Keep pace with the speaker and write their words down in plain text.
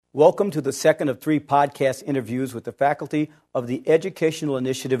Welcome to the second of 3 podcast interviews with the faculty of the educational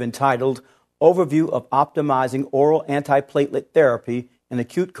initiative entitled Overview of Optimizing Oral Antiplatelet Therapy in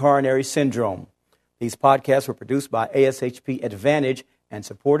Acute Coronary Syndrome. These podcasts were produced by ASHP Advantage and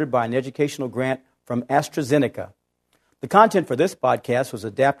supported by an educational grant from AstraZeneca. The content for this podcast was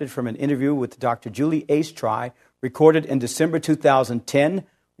adapted from an interview with Dr. Julie Oestreich recorded in December 2010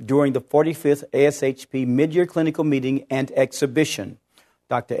 during the 45th ASHP Midyear Clinical Meeting and Exhibition.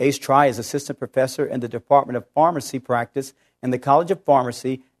 Dr. Oestreich is assistant professor in the Department of Pharmacy Practice in the College of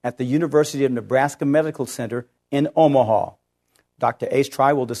Pharmacy at the University of Nebraska Medical Center in Omaha. Dr.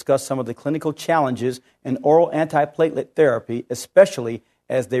 Oestreich will discuss some of the clinical challenges in oral antiplatelet therapy, especially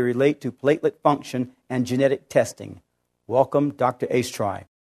as they relate to platelet function and genetic testing. Welcome, Dr. Oestreich.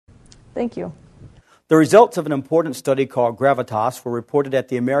 Thank you. The results of an important study called Gravitas were reported at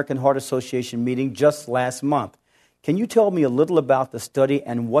the American Heart Association meeting just last month. Can you tell me a little about the study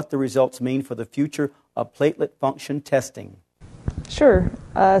and what the results mean for the future of platelet function testing? Sure.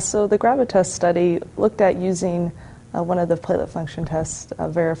 So the Gravitas study looked at using one of the platelet function tests,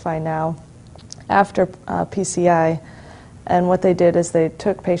 Verify Now, after PCI. And what they did is they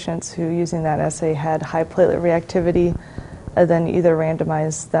took patients who, using that assay, had high platelet reactivity, and then either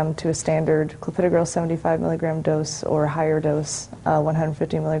randomized them to a standard clopidogrel 75 milligram dose or a higher dose,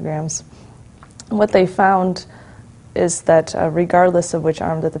 150 milligrams. And what they found is that regardless of which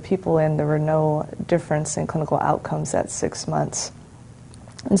arm that the people in, there were no difference in clinical outcomes at 6 months.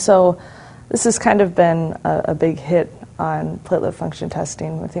 And so this has kind of been a big hit on platelet function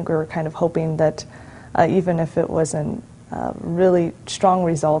testing. I think we were kind of hoping that even if it wasn't really strong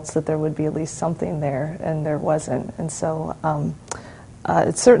results, that there would be at least something there, and there wasn't. And so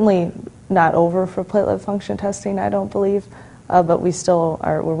it's certainly not over for platelet function testing, I don't believe. But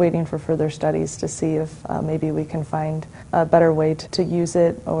we're waiting for further studies to see if maybe we can find a better way to use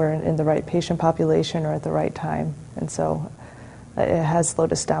it or in the right patient population or at the right time. And so it has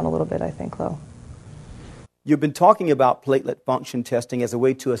slowed us down a little bit, I think, though. You've been talking about platelet function testing as a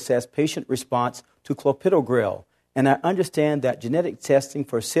way to assess patient response to clopidogrel. And I understand that genetic testing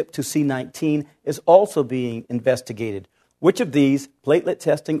for CYP2C19 is also being investigated. Which of these, platelet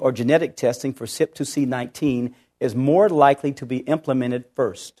testing or genetic testing for CYP2C19, is more likely to be implemented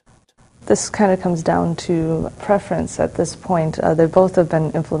first? This kind of comes down to preference at this point. They both have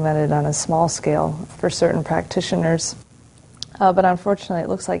been implemented on a small scale for certain practitioners. But unfortunately, it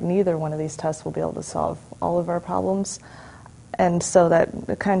looks like neither one of these tests will be able to solve all of our problems. And so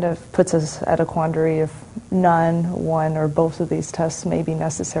that kind of puts us at a quandary if none, one, or both of these tests may be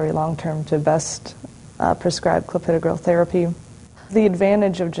necessary long-term to best prescribe clopidogrel therapy. The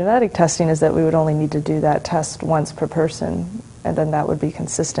advantage of genetic testing is that we would only need to do that test once per person, and then that would be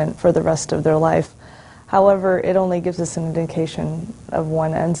consistent for the rest of their life. However, it only gives us an indication of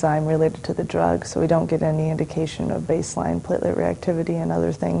one enzyme related to the drug, so we don't get any indication of baseline platelet reactivity and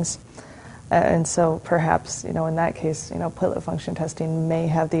other things. And so perhaps, in that case, platelet function testing may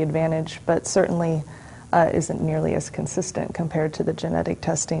have the advantage, but certainly isn't nearly as consistent compared to the genetic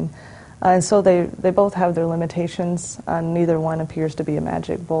testing. And so they both have their limitations. Neither one appears to be a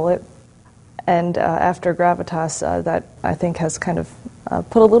magic bullet. And after Gravitas, that I think has kind of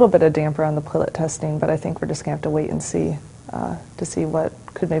put a little bit of damper on the platelet testing, but I think we're just going to have to wait and see to see what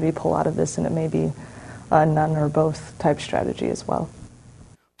could maybe pull out of this, and it may be none or both type strategy as well.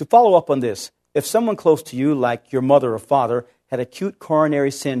 To follow up on this, if someone close to you, like your mother or father, had acute coronary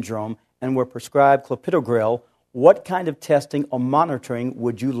syndrome and were prescribed clopidogrel, what kind of testing or monitoring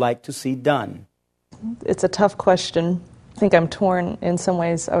would you like to see done? It's a tough question. I think I'm torn. In some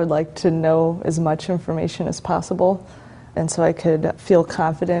ways, I would like to know as much information as possible, and so I could feel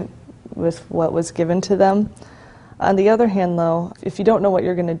confident with what was given to them. On the other hand, though, if you don't know what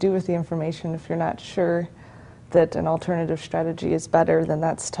you're going to do with the information, if you're not sure that an alternative strategy is better, then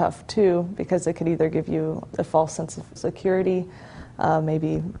that's tough too, because it could either give you a false sense of security.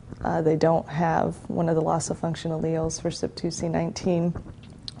 Maybe they don't have one of the loss of function alleles for CYP2C19,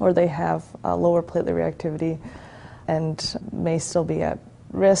 or they have lower platelet reactivity and may still be at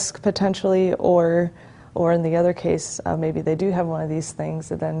risk potentially, or in the other case, maybe they do have one of these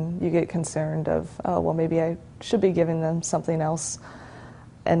things, and then you get concerned of, maybe I should be giving them something else.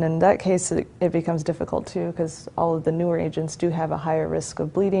 And in that case, it becomes difficult too, because all of the newer agents do have a higher risk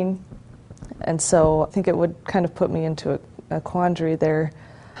of bleeding. And so I think it would kind of put me into a quandary there.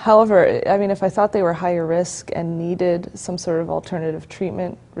 However, if I thought they were higher risk and needed some sort of alternative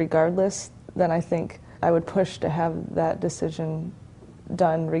treatment regardless, then I think I would push to have that decision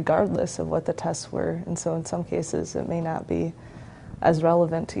done regardless of what the tests were. And so in some cases, it may not be as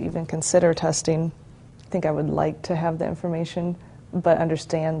relevant to even consider testing. I think I would like to have the information but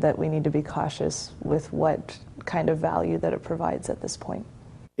understand that we need to be cautious with what kind of value that it provides at this point.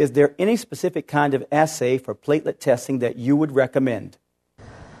 Is there any specific kind of assay for platelet testing that you would recommend?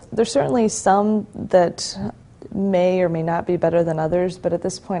 There's certainly some that may or may not be better than others, but at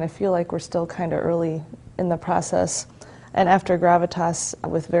this point I feel like we're still kind of early in the process. And after Gravitas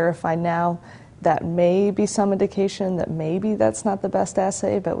with Verify Now, that may be some indication that maybe that's not the best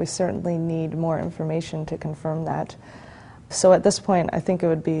assay, but we certainly need more information to confirm that. So at this point, I think it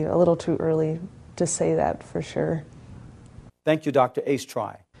would be a little too early to say that for sure. Thank you, Dr.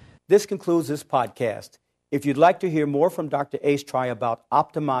 Oestreich. This concludes this podcast. If you'd like to hear more from Dr. Oestreich about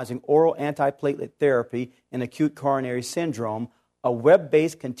optimizing oral antiplatelet therapy in acute coronary syndrome, a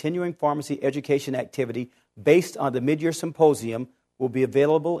web-based continuing pharmacy education activity based on the Midyear Symposium will be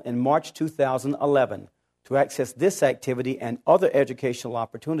available in March 2011. To access this activity and other educational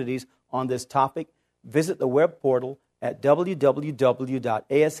opportunities on this topic, visit the web portal at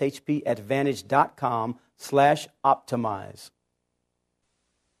www.ashpadvantage.com/optimize.